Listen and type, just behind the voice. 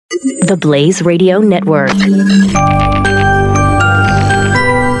the Blaze Radio Network.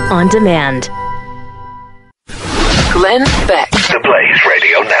 On demand. Glenn Beck. The Blaze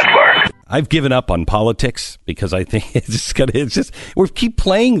Radio Network. I've given up on politics because I think we keep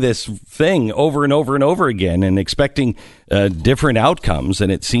playing this thing over and over and over again and expecting different outcomes,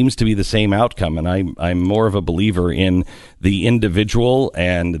 and it seems to be the same outcome. And I'm more of a believer in the individual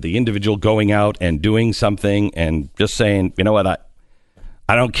and the individual going out and doing something and just saying, you know what,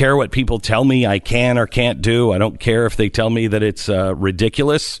 I don't care what people tell me I can or can't do. I don't care if they tell me that it's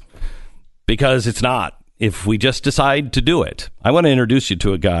ridiculous, because it's not. If we just decide to do it. I want to introduce you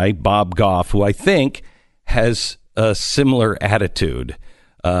to a guy, Bob Goff, who I think has a similar attitude.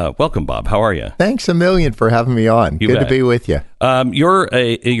 Welcome, Bob. How are you? Thanks a million for having me on. Good to be with you. You're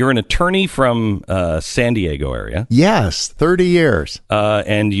an attorney from San Diego area. Yes, 30 years.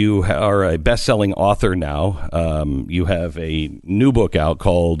 And you are a best-selling author now. You have a new book out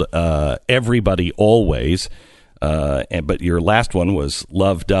called Everybody Always, but your last one was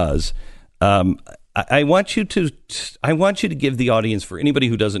Love Does. I want you to give the audience, for anybody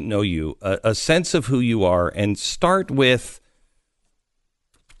who doesn't know you, a sense of who you are, and start with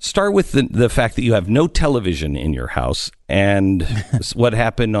the fact that you have no television in your house and what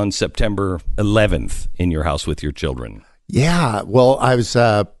happened on September 11th in your house with your children. Yeah, well, I was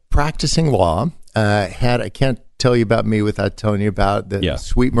practicing law. I can't tell you about me without telling you about the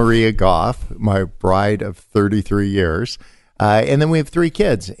sweet Maria Goff, my bride of 33 years, and then we have 3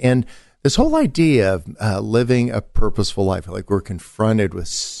 kids, and this whole idea of living a purposeful life, like we're confronted with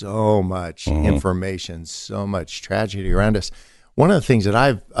so much information, so much tragedy around us. One of the things that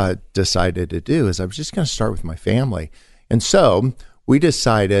I've decided to do is I was just going to start with my family. And so we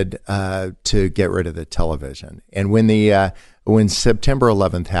decided to get rid of the television. And when September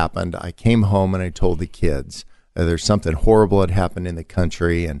 11th happened, I came home and I told the kids there's something horrible had happened in the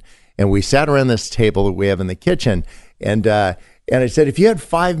country. And we sat around this table that we have in the kitchen, and I said, if you had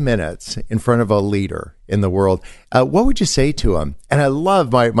 5 minutes in front of a leader in the world, what would you say to him? And I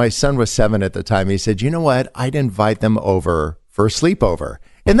love, my son was 7 at the time. He said, you know what? I'd invite them over for a sleepover.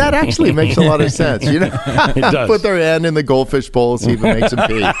 And that actually makes a lot of sense. You know, it does. Put their hand in the goldfish bowl, see if it makes them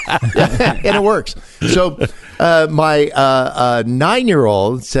pee. And it works. So my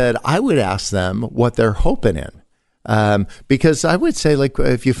 9-year-old said, I would ask them what they're hoping in. Because I would say, like,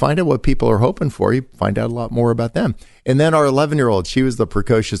 if you find out what people are hoping for, you find out a lot more about them. And then our 11-year-old, she was the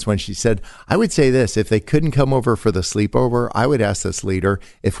precocious one. She said, I would say this: if they couldn't come over for the sleepover, I would ask this leader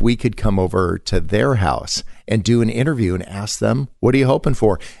if we could come over to their house and do an interview and ask them, what are you hoping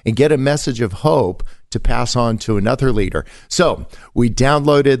for? And get a message of hope to pass on to another leader. So we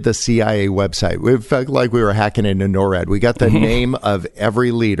downloaded the CIA website. We felt like we were hacking into NORAD. We got the name of every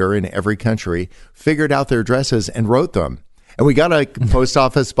leader in every country, figured out their addresses, and wrote them. And we got a post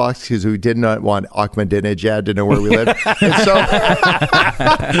office box because we did not want Ahmadinejad to know where we lived.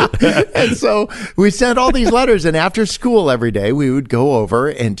 And so we sent all these letters. And after school every day, we would go over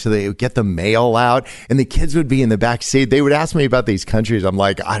and they would get the mail out. And the kids would be in the back seat. They would ask me about these countries. I'm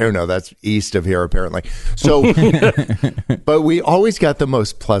like, I don't know. That's east of here, apparently. So, but we always got the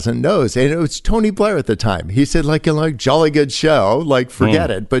most pleasant notes. And it was Tony Blair at the time. He said, like jolly good show. Like, forget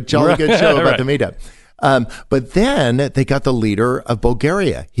it. But jolly good show about the meetup. But then they got the leader of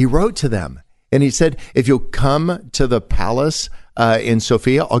Bulgaria. He wrote to them and he said, if you'll come to the palace in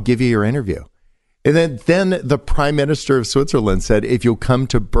Sofia, I'll give you your interview. And then the prime minister of Switzerland said, if you'll come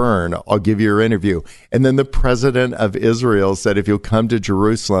to Bern, I'll give you your interview. And then the president of Israel said, if you'll come to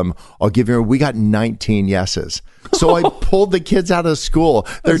Jerusalem, I'll give you. We got 19 yeses. So I pulled the kids out of school.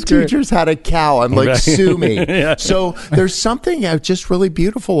 Their teachers had a cow. I'm like, sue me. Yeah. So there's something just really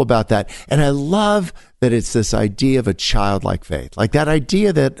beautiful about that. And I love that it's this idea of a childlike faith, like that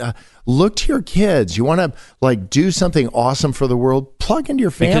idea that look to your kids. You want to like do something awesome for the world, plug into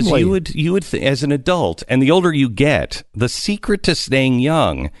your family. Because you would as an adult, and the older you get, the secret to staying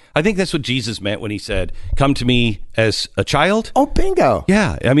young. I think that's what Jesus meant when he said, "Come to me as a child." Oh, bingo!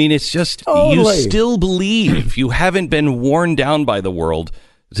 Yeah, I mean, it's just you still believe. You haven't been worn down by the world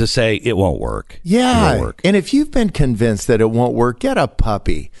to say it won't work. Yeah, it won't work. And if you've been convinced that it won't work, get a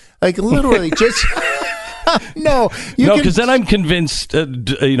puppy. Like literally, just. No, because then I'm convinced,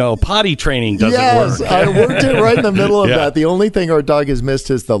 potty training doesn't work. Yes, I worked it right in the middle of that. The only thing our dog has missed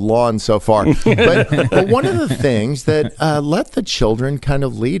is the lawn so far. But one of the things that let the children kind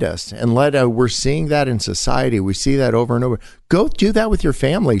of lead us, and we're seeing that in society. We see that over and over. Go do that with your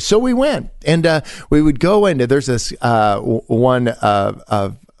family. So we went, and we would go into. There's this one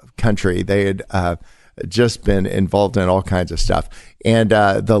country. They had just been involved in all kinds of stuff. And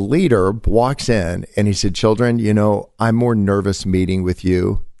the leader walks in and he said, children, I'm more nervous meeting with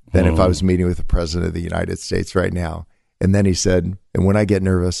you than if I was meeting with the president of the United States right now. And then he said, and when I get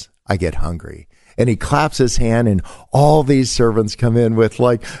nervous, I get hungry. And he claps his hand, and all these servants come in with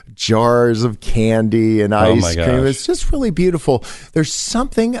like jars of candy and ice cream. It's just really beautiful. There's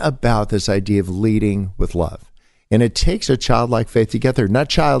something about this idea of leading with love. And it takes a childlike faith to get there. Not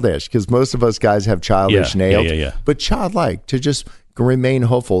childish, because most of us guys have childish nailed, but childlike, to just remain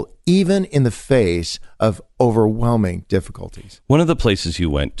hopeful, even in the face of overwhelming difficulties. One of the places you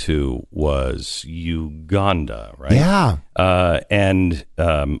went to was Uganda, right? Yeah. And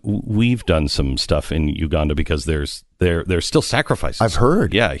we've done some stuff in Uganda because there's still sacrifices. I've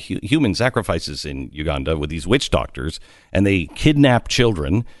heard. Yeah, human sacrifices in Uganda with these witch doctors, and they kidnap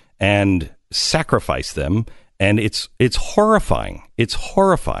children and sacrifice them. And it's horrifying. It's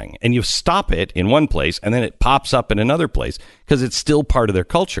horrifying. And you stop it in one place, and then it pops up in another place because it's still part of their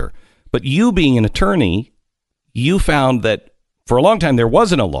culture. But you being an attorney, you found that for a long time there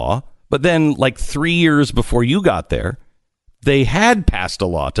wasn't a law. But then like 3 years before you got there, they had passed a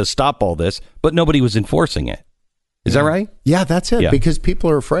law to stop all this, but nobody was enforcing it. Is that right? Yeah, that's it. Yeah. Because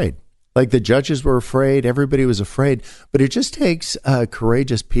people are afraid. Like the judges were afraid. Everybody was afraid. But it just takes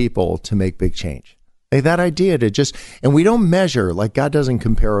courageous people to make big change. Like that idea to just, and we don't measure, like God doesn't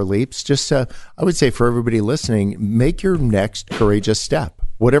compare our leaps. Just, I would say for everybody listening, make your next courageous step,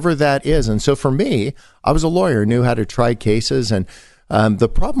 whatever that is. And so for me, I was a lawyer, knew how to try cases. And the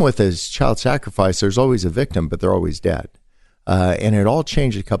problem with is child sacrifice, there's always a victim, but they're always dead. And it all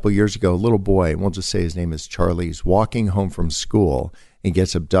changed a couple of years ago. A little boy, and we'll just say his name is Charlie, he's walking home from school and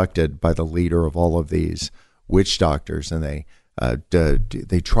gets abducted by the leader of all of these witch doctors. And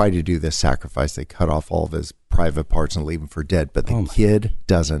they try to do this sacrifice. They cut off all of his private parts and leave him for dead, but the kid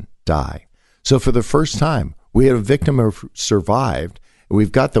doesn't die. So for the first time, we had a victim who survived.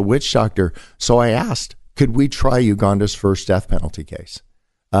 We've got the witch doctor. So I asked, could we try Uganda's first death penalty case?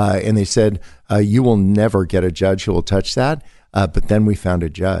 And they said, you will never get a judge who will touch that. But then we found a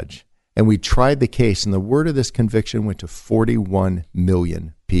judge, and we tried the case, and the word of this conviction went to 41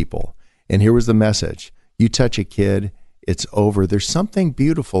 million people. And here was the message. You touch a kid, it's over. There's something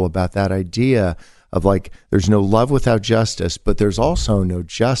beautiful about that idea of like, there's no love without justice, but there's also no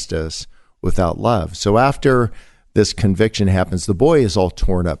justice without love. So after this conviction happens, the boy is all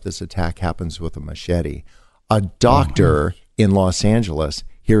torn up. This attack happens with a machete. A doctor in Los Angeles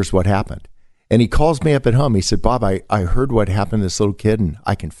hears what happened. And he calls me up at home. He said, Bob, I heard what happened to this little kid, and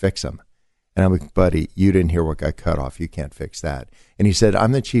I can fix him. And I'm like, buddy, you didn't hear what got cut off. You can't fix that. And he said,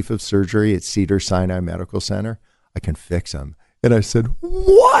 I'm the chief of surgery at Cedars-Sinai Medical Center. I can fix him. And I said,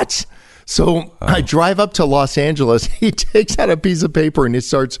 what? So I drive up to Los Angeles. He takes out a piece of paper and he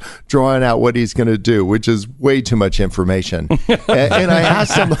starts drawing out what he's going to do, which is way too much information. And I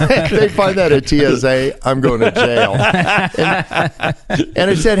asked him, they find that at TSA, I'm going to jail. And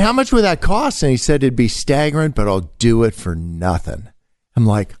I said, how much would that cost? And he said, it'd be staggering, but I'll do it for nothing. I'm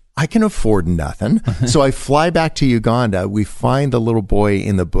like, I can afford nothing. So I fly back to Uganda. We find the little boy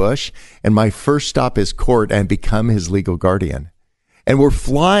in the bush, and my first stop is court and become his legal guardian. And we're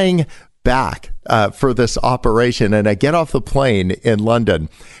flying back for this operation, and I get off the plane in London,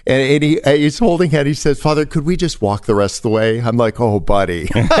 and he's holding hand. He says, Father, could we just walk the rest of the way? I'm like, oh, buddy,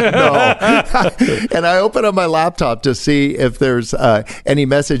 no. And I open up my laptop to see if there's any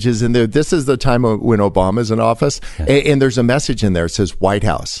messages in there. This is the time when Obama's in office, and there's a message in there. It says White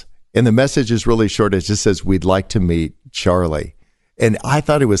House, and the message is really short. It just says, we'd like to meet Charlie. And I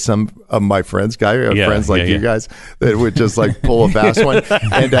thought it was some of my friends, friends like you guys, that would just like pull a fast one.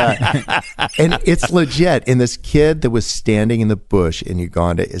 And it's legit. And this kid that was standing in the bush in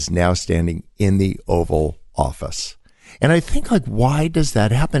Uganda is now standing in the Oval Office. And I think, like, why does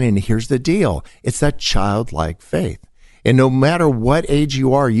that happen? And here's the deal. It's that childlike faith. And no matter what age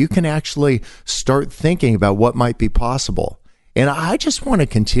you are, you can actually start thinking about what might be possible. And I just want to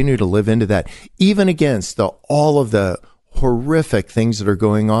continue to live into that, even against all of the horrific things that are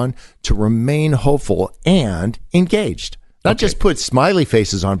going on, to remain hopeful and engaged. Not just put smiley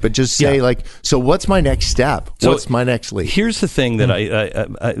faces on, but just say like, so what's my next step? What's my next leap? Here's the thing that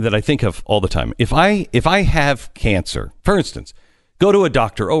I think of all the time. If I have cancer, for instance, go to a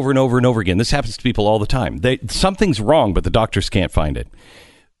doctor over and over and over again. This happens to people all the time. Something's wrong, but the doctors can't find it.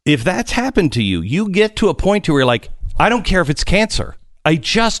 If that's happened to you, you get to a point where you're like, I don't care if it's cancer. I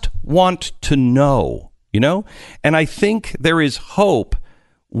just want to know. You know, and I think there is hope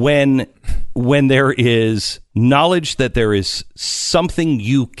when there is knowledge that there is something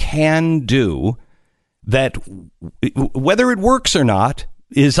you can do, that whether it works or not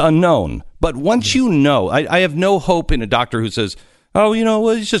is unknown. But once you know, I have no hope in a doctor who says, Oh, well,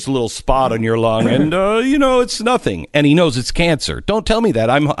 it's just a little spot on your lung, and it's nothing. And he knows it's cancer. Don't tell me that.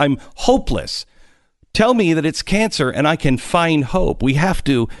 I'm hopeless. Tell me that it's cancer, and I can find hope. We have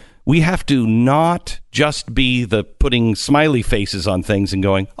to not just be the putting smiley faces on things and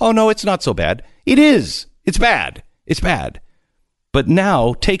going, oh no, it's not so bad. It is. It's bad. It's bad. But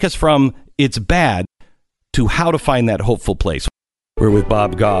now take us from it's bad to how to find that hopeful place. We're with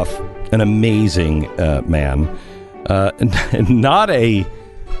Bob Goff, an amazing man. Not a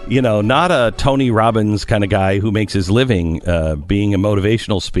Tony Robbins kind of guy who makes his living being a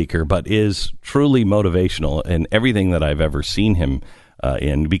motivational speaker, but is truly motivational in everything that I've ever seen him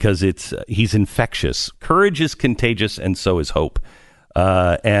in, because he's infectious. Courage is contagious, and so is hope.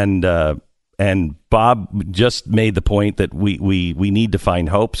 And Bob just made the point that we need to find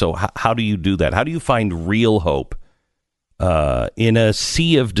hope. So how do you do that? How do you find real hope in a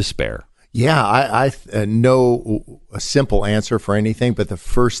sea of despair? Yeah, I know a simple answer for anything, but the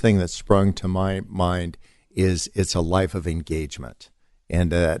first thing that sprung to my mind is it's a life of engagement. And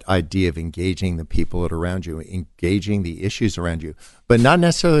that idea of engaging the people that are around you, engaging the issues around you, but not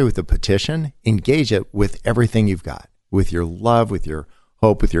necessarily with a petition. Engage it with everything you've got, with your love, with your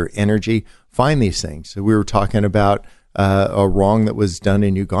hope, with your energy. Find these things. So we were talking about a wrong that was done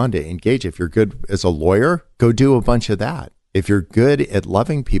in Uganda. Engage. If you're good as a lawyer, go do a bunch of that. If you're good at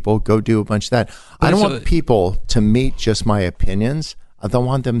loving people, go do a bunch of that. I don't want people to meet just my opinions. I don't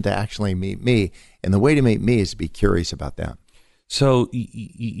want them to actually meet me. And the way to meet me is to be curious about them. So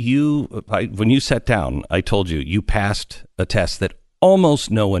when you sat down, I told you passed a test that almost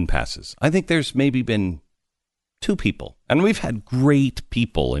no one passes. I think there's maybe been 2 people. And we've had great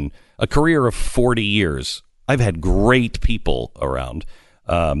people in a career of 40 years. I've had great people around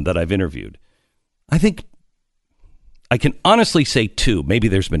that I've interviewed. I think I can honestly say 2, maybe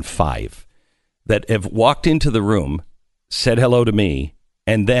there's been 5, that have walked into the room, said hello to me,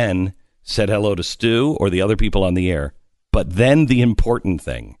 and then said hello to Stu or the other people on the air. But then the important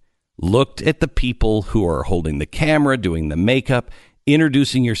thing, looked at the people who are holding the camera, doing the makeup,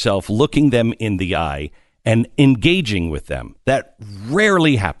 introducing yourself, looking them in the eye, and engaging with them. That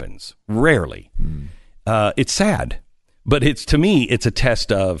rarely happens. Rarely. It's sad. But to me, it's a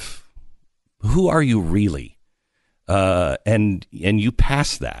test of who are you really? And you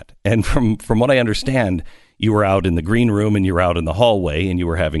pass that. And from what I understand, you were out in the green room and you were out in the hallway and you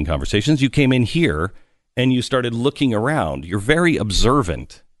were having conversations. You came in here and you started looking around. You're very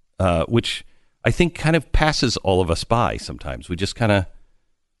observant, which I think kind of passes all of us by sometimes. We just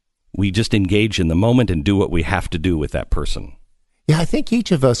engage in the moment and do what we have to do with that person. Yeah, I think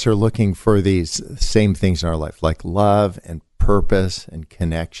each of us are looking for these same things in our life, like love and purpose and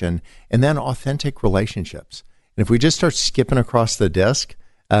connection, and then authentic relationships. And if we just start skipping across the disc,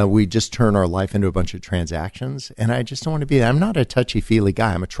 we just turn our life into a bunch of transactions. And I just don't want to be that. I'm not a touchy-feely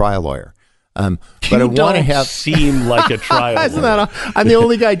guy. I'm a trial lawyer. But I want to have seem like a trial lawyer. I'm the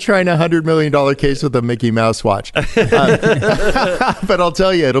only guy trying a $100 million case with a Mickey Mouse watch. But I'll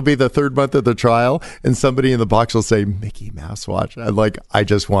tell you, it'll be the 3rd month of the trial, and somebody in the box will say, Mickey Mouse watch. I'm like, I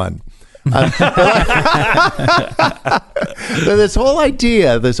just won. This whole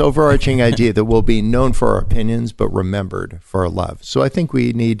idea, this overarching idea that we'll be known for our opinions, but remembered for our love. So I think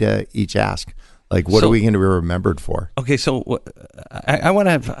we need to each ask, like, what are we going to be remembered for? Okay, so I want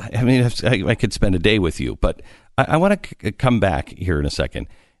to I could spend a day with you, but I want to come back here in a second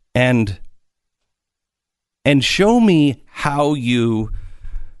and show me how you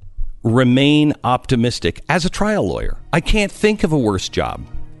remain optimistic as a trial lawyer. I can't think of a worse job.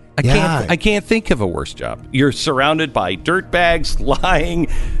 I can't think of a worse job. You're surrounded by dirtbags lying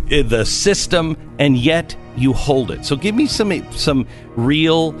in the system, and yet you hold it. So give me some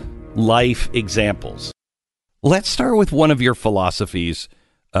real life examples. Let's start with one of your philosophies,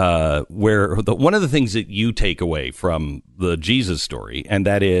 where one of the things that you take away from the Jesus story, and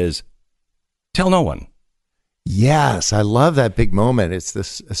that is, tell no one. Yes, I love that big moment. It's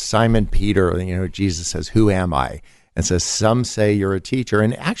this Simon Peter, Jesus says, who am I? And says, some say you're a teacher.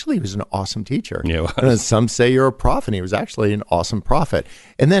 And actually, he was an awesome teacher. Yeah. And some say you're a prophet. And he was actually an awesome prophet.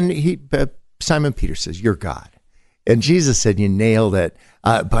 And then Simon Peter says, you're God. And Jesus said, you nailed it.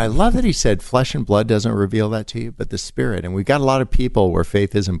 But I love that he said, flesh and blood doesn't reveal that to you, but the Spirit. And we've got a lot of people where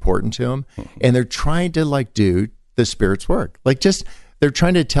faith is important to them. And they're trying to do the Spirit's work. They're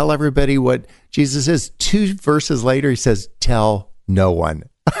trying to tell everybody what Jesus is. 2 verses later, he says, tell no one.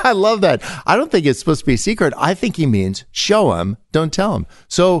 I love that. I don't think it's supposed to be a secret. I think he means show them, don't tell them.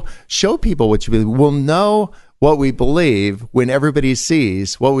 So show people what you believe. We'll know what we believe when everybody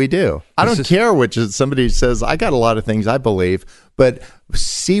sees what we do. I don't care which is somebody says, I got a lot of things I believe, but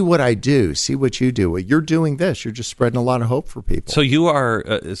see what I do, see what you do. Well, you're doing this. You're just spreading a lot of hope for people. So you are,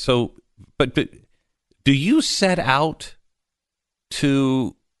 but do you set out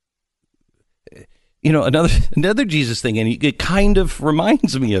to, another Jesus thing, and it kind of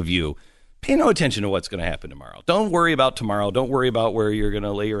reminds me of you. Pay no attention to what's going to happen tomorrow. Don't worry about tomorrow. Don't worry about where you're going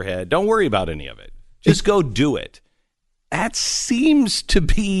to lay your head. Don't worry about any of it. Just go do it. That seems to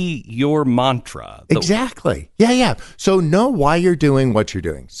be your mantra. Exactly. Yeah. So know why you're doing what you're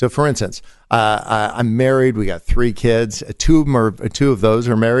doing. So, for instance, I'm married. We got 3 kids. 2 of those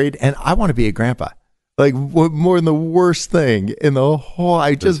are married, and I want to be a grandpa. Like more than the worst thing in the whole.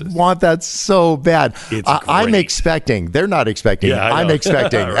 I just want that so bad. I'm expecting. They're not expecting. Yeah, I'm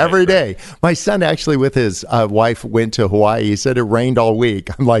expecting every day. My son actually, with his wife, went to Hawaii. He said it rained all week.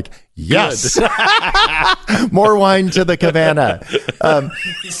 I'm like, yes. More wine to the cabana.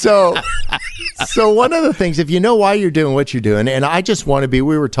 So one of the things, if you know why you're doing what you're doing, and I just want to be,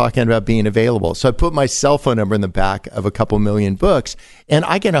 we were talking about being available. So I put my cell phone number in the back of a couple million books, and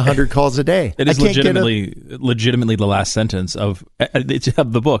I get 100 calls a day. It is legitimately the last sentence of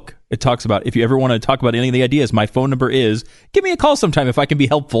the book. It talks about, if you ever want to talk about any of the ideas, my phone number is, give me a call sometime if I can be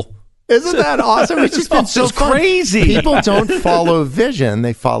helpful. Isn't that awesome? It's just been so crazy. People don't follow vision,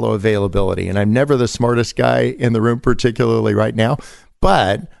 they follow availability. And I'm never the smartest guy in the room, particularly right now,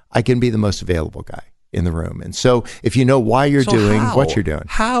 but I can be the most available guy in the room. And so if you know why you're doing what you're doing.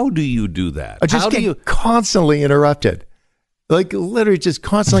 How do you do that? I just get constantly interrupted. Like literally just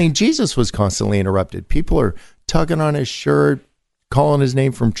constantly. And Jesus was constantly interrupted. People are tugging on his shirt, calling his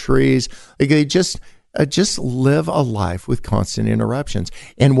name from trees. Like they just live a life with constant interruptions.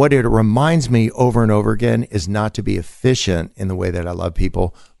 And what it reminds me over and over again is not to be efficient in the way that I love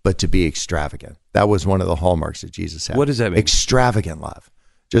people, but to be extravagant. That was one of the hallmarks that Jesus had. What does that mean? Extravagant love.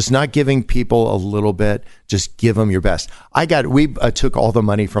 Just not giving people a little bit, just give them your best. We took all the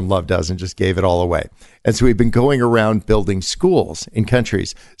money from Love Does and just gave it all away. And so we've been going around building schools in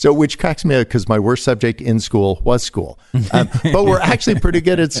countries. So, which cracks me up because my worst subject in school was school. But we're actually pretty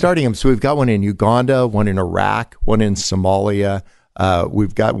good at starting them. So we've got one in Uganda, one in Iraq, one in Somalia.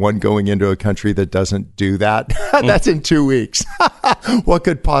 We've got one going into a country that doesn't do that. That's in 2 weeks. What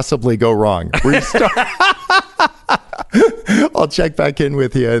could possibly go wrong? I'll check back in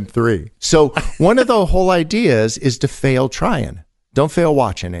with you in 3. So one of the whole ideas is to fail trying. Don't fail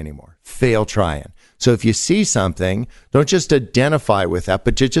watching anymore. Fail trying. So if you see something, don't just identify with that,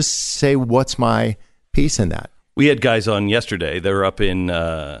 but just say, what's my piece in that? We had guys on yesterday. They were up in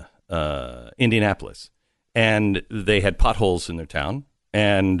Indianapolis, and they had potholes in their town,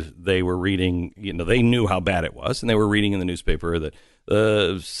 and they were reading, they knew how bad it was, and they were reading in the newspaper that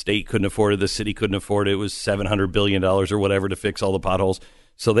the state couldn't afford it, the city couldn't afford it. It was $700 billion or whatever to fix all the potholes.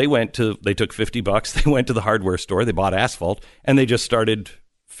 So they took $50, they went to the hardware store, they bought asphalt, and they just started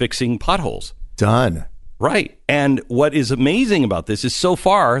fixing potholes. Done. Right. And what is amazing about this is so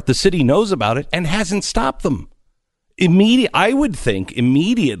far the city knows about it and hasn't stopped them. I would think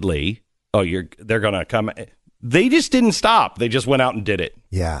immediately, they're going to come. They just didn't stop. They just went out and did it.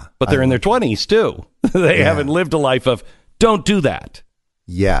 Yeah. But they're in their 20s too. They haven't lived a life of, don't do that.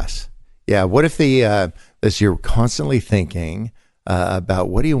 Yes. Yeah. What if you're constantly thinking about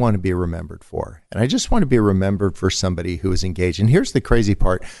what do you want to be remembered for? And I just want to be remembered for somebody who is engaged. And here's the crazy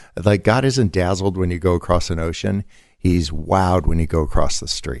part. Like, God isn't dazzled when you go across an ocean. He's wowed when you go across the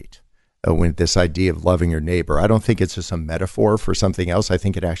street. When this idea of loving your neighbor, I don't think it's just a metaphor for something else. I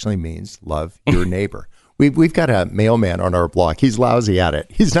think it actually means love your neighbor. We've got a mailman on our block. He's lousy at it.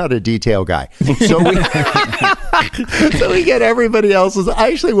 He's not a detail guy. So we get everybody else's.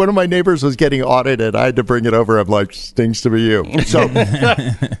 Actually, one of my neighbors was getting audited. I had to bring it over. I'm like, stinks to be you.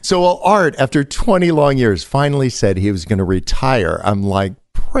 So Art, after 20 long years, finally said he was going to retire. I'm like,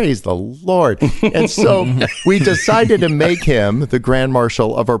 praise the Lord. And so we decided to make him the grand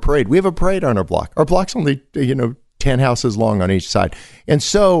marshal of our parade. We have a parade on our block. Our block's only, 10 houses long on each side. And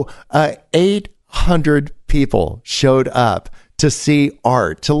so 800 people showed up to see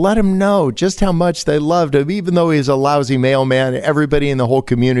Art, to let him know just how much they loved him. Even though he's a lousy mailman, everybody in the whole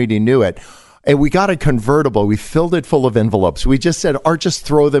community knew it. And we got a convertible. We filled it full of envelopes. We just said, Art, just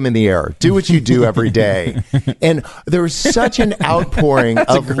throw them in the air. Do what you do every day. And there was such an outpouring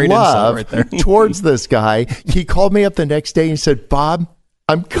of love towards this guy. He called me up the next day and said, Bob,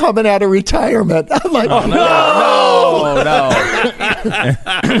 I'm coming out of retirement. I'm like, no.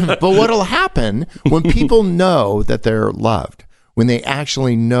 But what'll happen when people know that they're loved, when they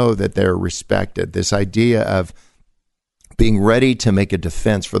actually know that they're respected, this idea of being ready to make a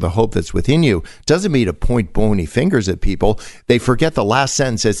defense for the hope that's within you doesn't mean to point bony fingers at people. They forget the last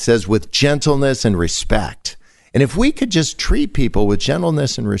sentence. It says with gentleness and respect. And if we could just treat people with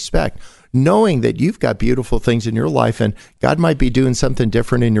gentleness and respect, knowing that you've got beautiful things in your life and God might be doing something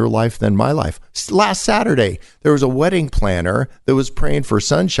different in your life than my life. Last Saturday, there was a wedding planner that was praying for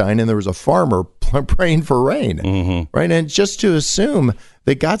sunshine and there was a farmer praying for rain, right? And just to assume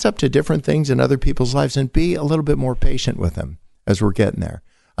that God's up to different things in other people's lives and be a little bit more patient with them as we're getting there.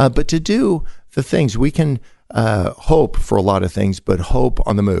 But to do the things, we can hope for a lot of things, but hope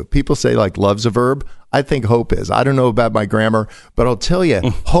on the move. People say like love's a verb. I think hope is. I don't know about my grammar, but I'll tell you,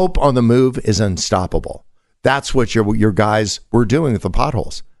 hope on the move is unstoppable. That's what your guys were doing with the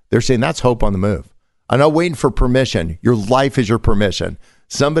potholes. They're saying that's hope on the move. I'm not waiting for permission. Your life is your permission.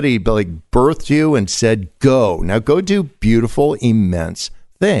 Somebody like birthed you and said, go. Now go do beautiful, immense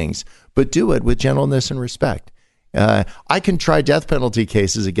things, but do it with gentleness and respect. I can try death penalty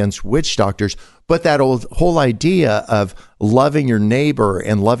cases against witch doctors, but that whole idea of loving your neighbor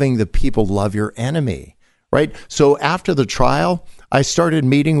and loving the people, love your enemy, right? So after the trial, I started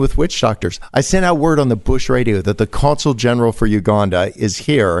meeting with witch doctors. I sent out word on the Bush radio that the Consul General for Uganda is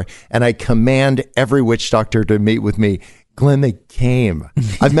here, and I command every witch doctor to meet with me. Glenn, they came.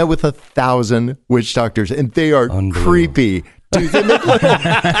 I've met with 1,000 witch doctors, and they are creepy. Dude, they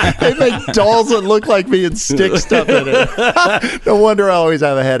make dolls that look like me and stick stuff in it. No wonder I always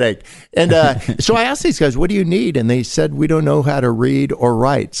have a headache. And so I asked these guys, what do you need? And they said, we don't know how to read or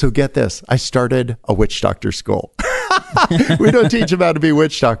write. So get this. I started a witch doctor school. We don't teach them how to be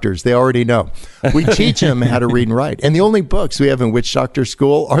witch doctors. They already know. We teach them how to read and write. And the only books we have in witch doctor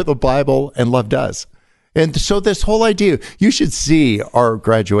school are the Bible and Love Does. And so this whole idea, you should see our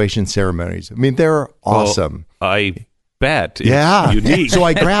graduation ceremonies. I mean, they're awesome. Well, I bet. It's unique. So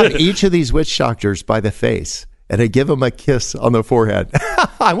I grab each of these witch doctors by the face and I give them a kiss on the forehead.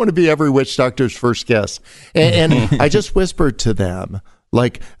 I want to be every witch doctor's first kiss. And I just whispered to them,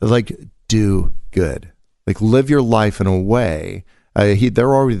 like, do good. Like, live your life in a way.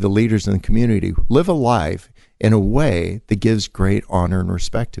 They're already the leaders in the community. Live a life in a way that gives great honor and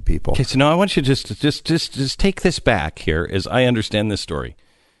respect to people. Okay, so now I want you to just take this back here as I understand this story.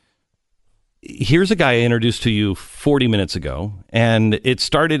 Here's a guy I introduced to you 40 minutes ago, and it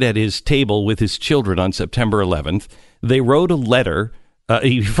started at his table with his children on September 11th. They wrote a letter.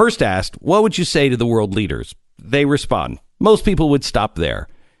 He first asked, what would you say to the world leaders? They respond. Most people would stop there.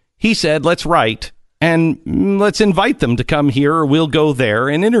 He said, let's write, and let's invite them to come here, or we'll go there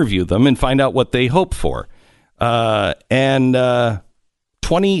and interview them and find out what they hope for. 19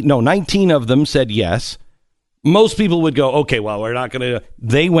 of them said yes. Most people would go, okay, well, we're not going to.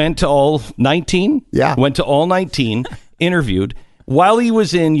 They went to all 19. Yeah. Went to all 19, interviewed. While he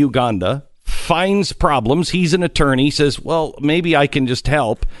was in Uganda, finds problems. He's an attorney, says, well, maybe I can just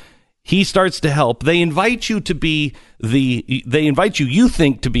help. He starts to help. They invite you to be you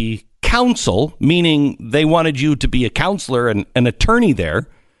think, to be counsel, meaning they wanted you to be a counselor and an attorney there,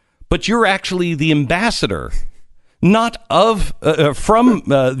 but you're actually the ambassador, not of, you're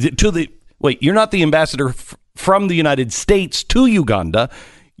not the ambassador from the United States to Uganda.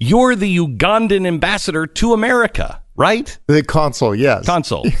 You're the Ugandan ambassador to America, right? The consul, yes.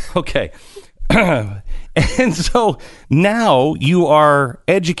 Consul, okay. And so now you are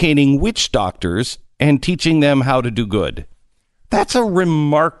educating witch doctors and teaching them how to do good. That's a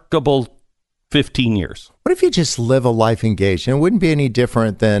remarkable 15 years. What if you just live a life engaged? And it wouldn't be any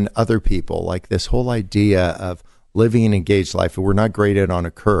different than other people. Like this whole idea of living an engaged life. We're not graded on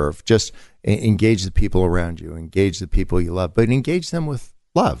a curve. Just engage the people around you, engage the people you love, but engage them with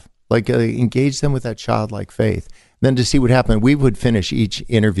love. Like engage them with that childlike faith. Then to see what happened, we would finish each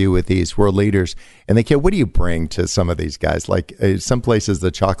interview with these world leaders, and they what do you bring to some of these guys? Like some places the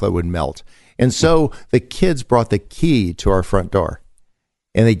chocolate would melt. And so the kids brought the key to our front door,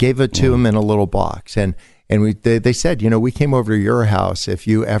 and they gave it to them in a little box. And they said, we came over to your house. If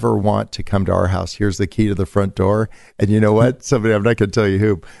you ever want to come to our house, here's the key to the front door. And you know what? Somebody, I'm not going to tell you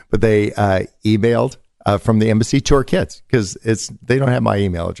who, but they emailed from the embassy to our kids, because they don't have my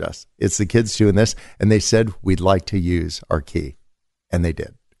email address. It's the kids doing this. And they said, we'd like to use our key. And they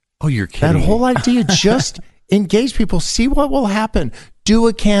did. Oh, you're kidding. That whole idea, just engage people, see what will happen. Do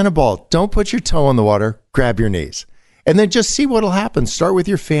a cannonball. Don't put your toe in the water. Grab your knees. And then just see what will happen. Start with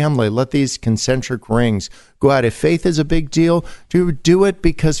your family. Let these concentric rings go out. If faith is a big deal, do it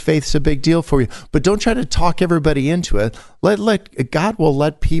because faith's a big deal for you. But don't try to talk everybody into it. God will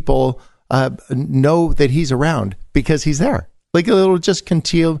let people know that he's around because he's there. Like it'll just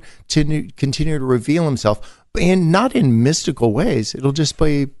continue to reveal himself, and not in mystical ways. It'll just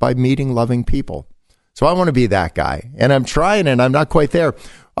be by meeting loving people. So I want to be that guy. And I'm trying, and I'm not quite there.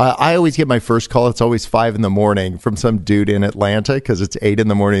 I always get my first call. It's always 5 a.m. from some dude in Atlanta because it's 8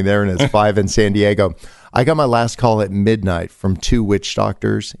 a.m. there and it's 5 in San Diego. I got my last call at midnight from 2 witch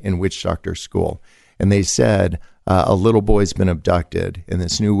doctors in witch doctor school. And they said a little boy's been abducted and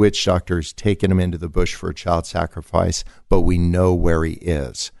this new witch doctor's taken him into the bush for a child sacrifice, but we know where he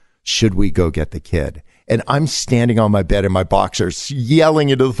is. Should we go get the kid? And I'm standing on my bed in my boxers yelling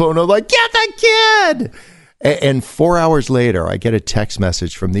into the phone. I'm like, get the kid! And 4 hours later, I get a text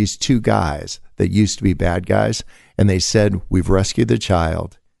message from these 2 guys that used to be bad guys. And they said, we've rescued the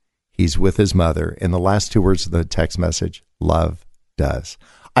child. He's with his mother. And the last 2 words of the text message, love does.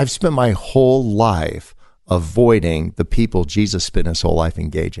 I've spent my whole life avoiding the people Jesus spent his whole life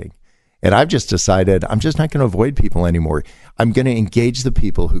engaging. And I've just decided I'm just not going to avoid people anymore. I'm going to engage the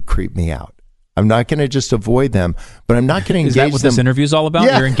people who creep me out. I'm not going to just avoid them, but I'm not going to engage them. Is that what this interview is all about?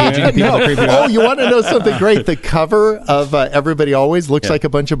 Yeah. You're engaging the people that creep you out? Oh, you want to know something great? The cover of Everybody Always looks like a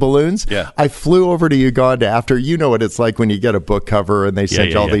bunch of balloons. Yeah. I flew over to Uganda after, you know what it's like when you get a book cover and they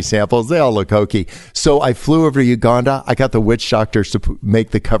send you all these samples. They all look hokey. So I flew over to Uganda. I got the witch doctors to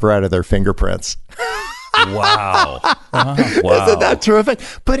make the cover out of their fingerprints. Wow. Wow. Isn't that terrific?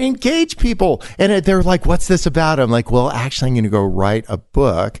 But engage people. And they're like, what's this about? I'm like, well, actually, I'm going to go write a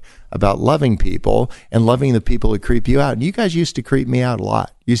book about loving people and loving the people who creep you out. And you guys used to creep me out a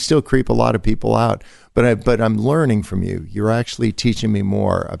lot. You still creep a lot of people out. But I'm learning from you. You're actually teaching me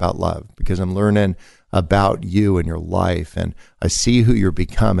more about love because I'm learning about you and your life. And I see who you're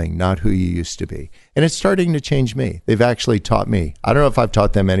becoming, not who you used to be. And it's starting to change me. They've actually taught me. I don't know if I've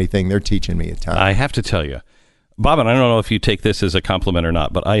taught them anything. They're teaching me a ton. I have to tell you, Bob, and I don't know if you take this as a compliment or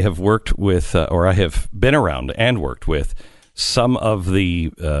not, but I have worked with, or I have been around and worked with some of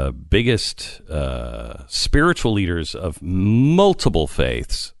the biggest spiritual leaders of multiple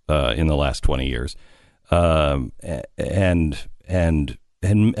faiths in the last 20 years, and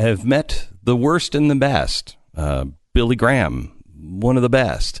have met the worst and the best. Billy Graham, one of the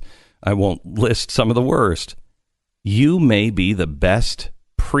best. I won't list some of the worst. You may be the best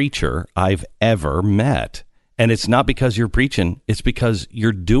preacher I've ever met. And it's not because you're preaching, it's because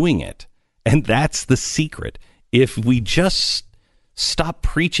you're doing it. And that's the secret. If we just stop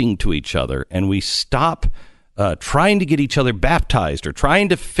preaching to each other and we stop trying to get each other baptized or trying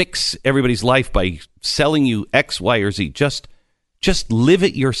to fix everybody's life by selling you X, Y, or Z, just live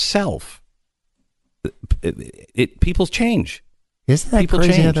it yourself. People change. Isn't that People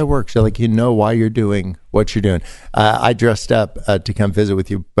crazy change. how that works? So, like, you know why you're doing what you're doing. I dressed up to come visit with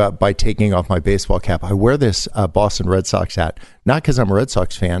you by taking off my baseball cap. I wear this Boston Red Sox hat, not because I'm a Red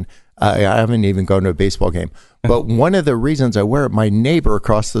Sox fan. I haven't even gone to a baseball game. But one of the reasons I wear it, my neighbor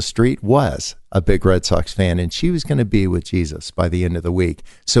across the street was a big Red Sox fan, and she was going to be with Jesus by the end of the week.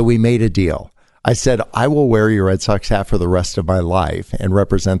 So we made a deal. I said, I will wear your Red Sox hat for the rest of my life and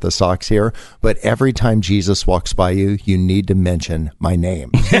represent the Sox here. But every time Jesus walks by you, you need to mention my name.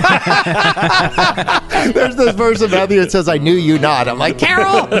 There's this verse in Matthew that says, I knew you not. I'm like,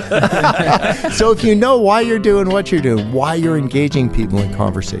 Carol! So if you know why you're doing what you're doing, why you're engaging people in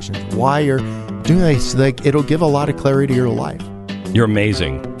conversations, why you're doing this, like, it'll give a lot of clarity to your life. You're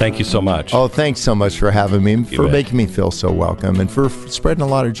amazing. Thank you so much. Oh, thanks so much for having me, for making me feel so welcome, and for spreading a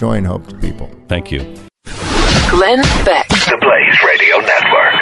lot of joy and hope to people. Thank you. Glenn Beck. The Blaze Radio Network.